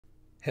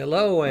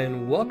Hello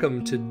and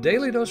welcome to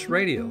Daily Dose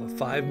Radio, a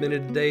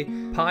 5-minute-a-day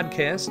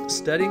podcast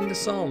studying the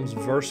Psalms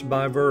verse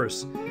by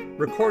verse,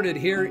 recorded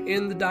here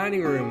in the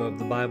dining room of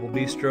the Bible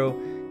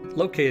Bistro,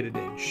 located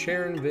in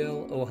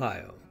Sharonville,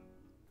 Ohio.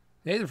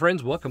 Hey there,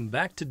 friends, welcome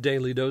back to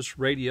Daily Dose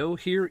Radio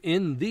here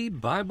in the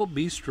Bible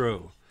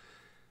Bistro.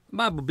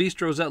 Bible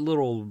Bistro is that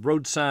little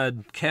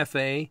roadside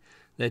cafe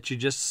that you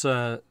just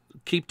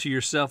keep to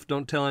yourself.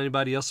 Don't tell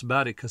anybody else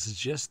about it because it's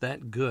just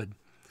that good.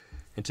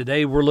 And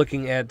today we're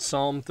looking at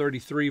Psalm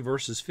 33,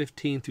 verses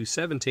 15 through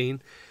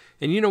 17.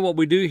 And you know what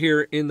we do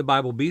here in the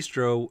Bible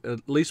Bistro,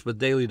 at least with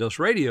Daily Dose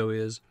Radio,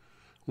 is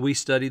we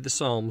study the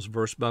Psalms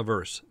verse by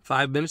verse.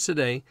 5 minutes a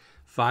day,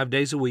 5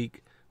 days a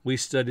week, we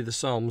study the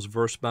Psalms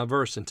verse by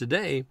verse. And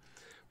today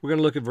we're going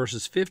to look at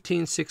verses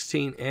 15,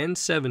 16, and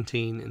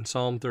 17 in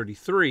Psalm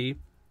 33.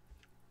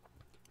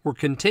 We're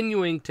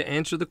continuing to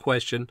answer the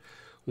question,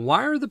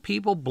 why are the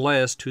people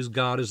blessed whose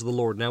God is the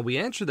Lord? Now, we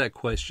answer that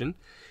question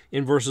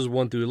in verses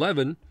 1 through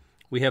 11.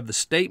 We have the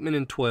statement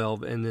in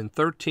 12, and then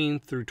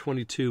 13 through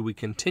 22, we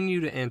continue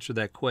to answer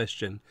that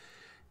question.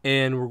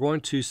 And we're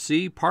going to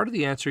see part of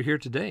the answer here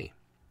today.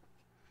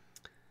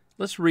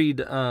 Let's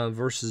read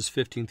verses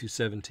 15 through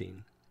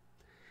 17.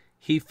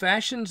 He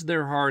fashions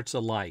their hearts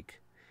alike.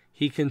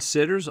 He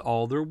considers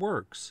all their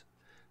works.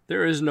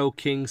 There is no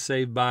king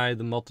save by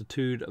the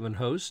multitude of an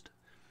host.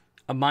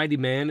 A mighty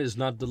man is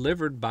not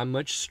delivered by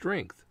much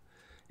strength.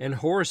 An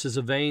horse is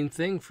a vain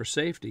thing for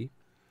safety.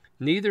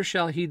 Neither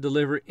shall he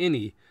deliver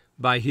any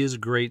by his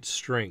great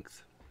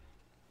strength.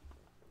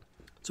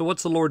 So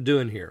what's the Lord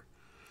doing here?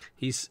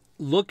 He's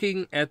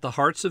looking at the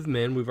hearts of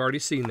men. We've already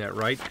seen that,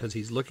 right? Because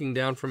he's looking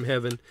down from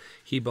heaven.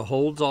 He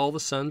beholds all the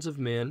sons of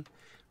men.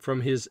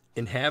 From his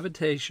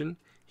inhabitation,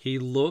 he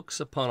looks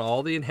upon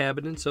all the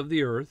inhabitants of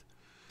the earth.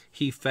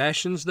 He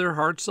fashions their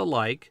hearts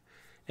alike.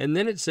 And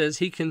then it says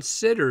he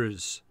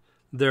considers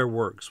their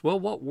works. Well,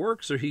 what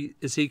works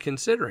is he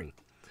considering?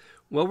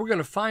 Well, we're going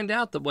to find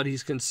out that what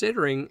he's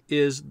considering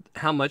is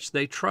how much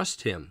they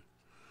trust him,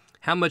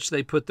 how much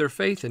they put their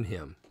faith in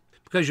him.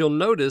 Because you'll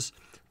notice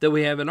that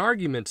we have an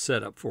argument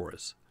set up for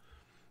us.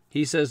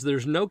 He says,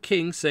 there's no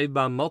king save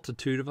by a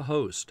multitude of a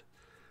host.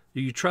 Are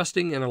you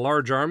trusting in a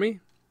large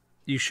army?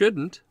 You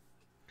shouldn't.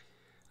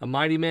 A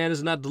mighty man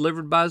is not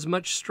delivered by as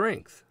much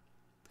strength.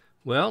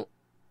 Well,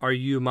 are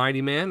you a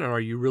mighty man, or are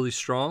you really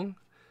strong?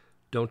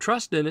 Don't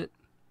trust in it.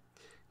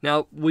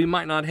 Now, we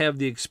might not have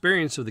the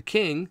experience of the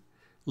king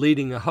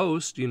leading a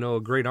host, a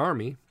great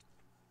army.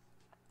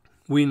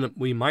 We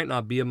might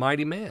not be a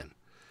mighty man,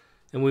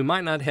 and we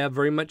might not have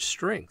very much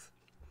strength.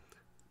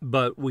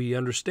 But we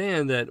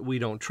understand that we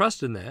don't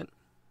trust in that.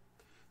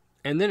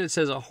 And then it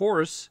says a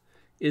horse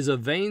is a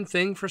vain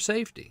thing for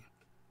safety.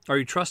 Are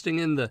you trusting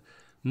in the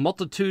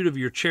multitude of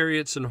your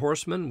chariots and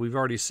horsemen? We've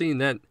already seen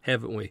that,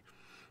 haven't we?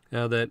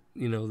 Now that,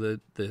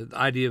 the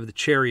idea of the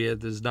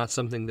chariot is not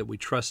something that we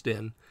trust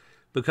in.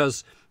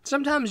 Because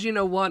sometimes,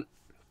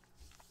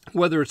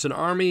 whether it's an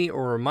army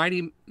or a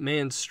mighty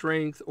man's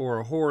strength or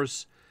a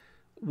horse,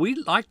 we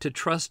like to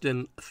trust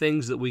in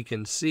things that we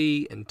can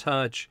see and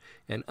touch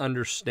and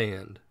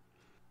understand.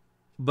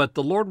 But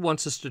the Lord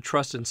wants us to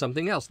trust in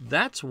something else.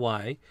 That's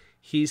why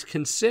he's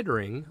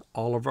considering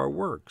all of our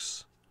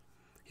works.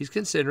 He's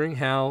considering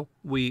how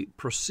we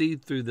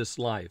proceed through this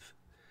life.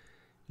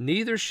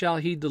 Neither shall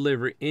he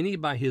deliver any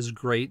by his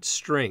great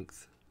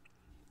strength.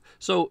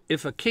 So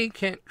if a king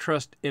can't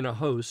trust in a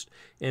host,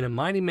 and a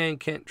mighty man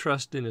can't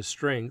trust in his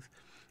strength,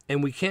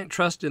 and we can't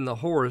trust in the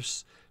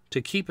horse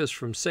to keep us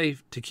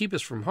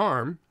from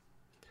harm,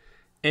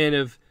 and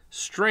if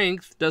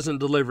strength doesn't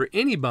deliver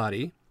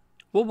anybody,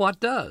 well, what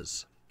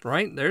does?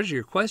 Right? There's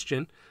your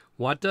question.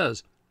 What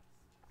does?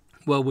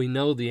 Well, we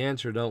know the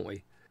answer, don't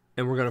we?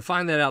 And we're going to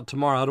find that out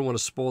tomorrow. I don't want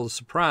to spoil the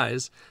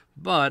surprise,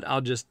 but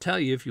I'll just tell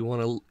you if you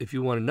want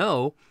to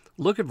know,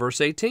 look at verse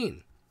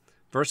 18.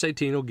 Verse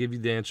 18 will give you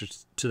the answer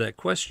to that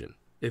question.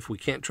 If we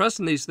can't trust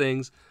in these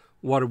things,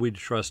 what are we to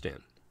trust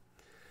in?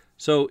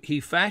 So he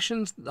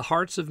fashions the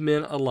hearts of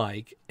men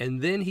alike,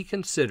 and then he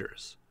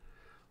considers,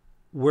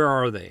 where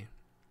are they?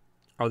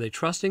 Are they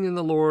trusting in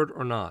the Lord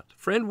or not?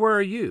 Friend, where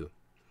are you?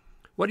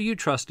 What are you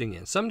trusting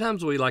in?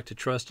 Sometimes we like to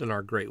trust in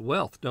our great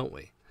wealth, don't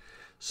we?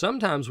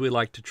 Sometimes we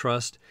like to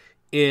trust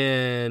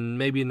in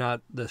maybe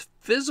not the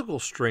physical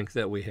strength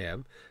that we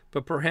have,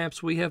 but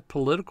perhaps we have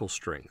political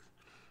strength.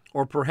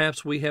 Or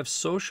perhaps we have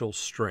social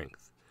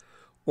strength.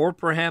 Or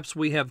perhaps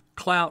we have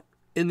clout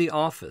in the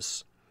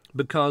office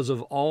because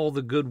of all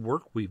the good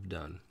work we've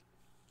done.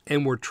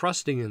 And we're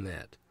trusting in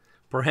that.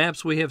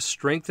 Perhaps we have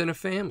strength in a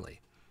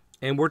family.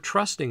 And we're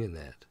trusting in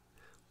that.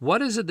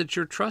 What is it that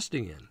you're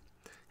trusting in?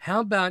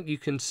 How about you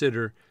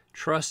consider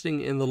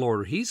trusting in the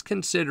Lord? He's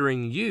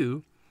considering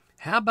you.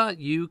 How about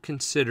you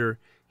consider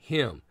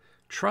him?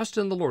 Trust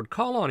in the Lord.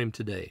 Call on him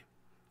today.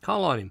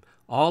 Call on him.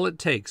 All it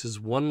takes is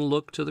one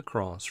look to the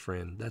cross,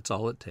 friend. That's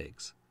all it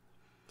takes.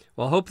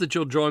 Well, I hope that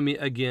you'll join me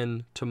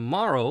again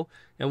tomorrow,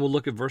 and we'll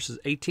look at verses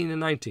 18 and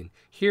 19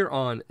 here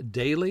on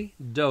Daily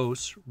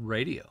Dose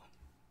Radio.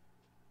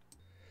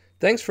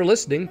 Thanks for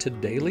listening to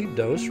Daily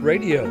Dose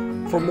Radio.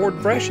 For more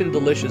fresh and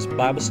delicious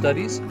Bible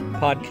studies,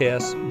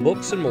 podcasts,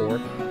 books, and more,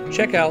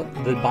 check out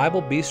the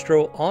Bible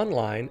Bistro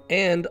online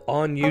and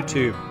on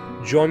YouTube.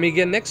 Join me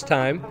again next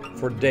time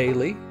for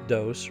Daily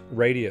Dose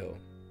Radio.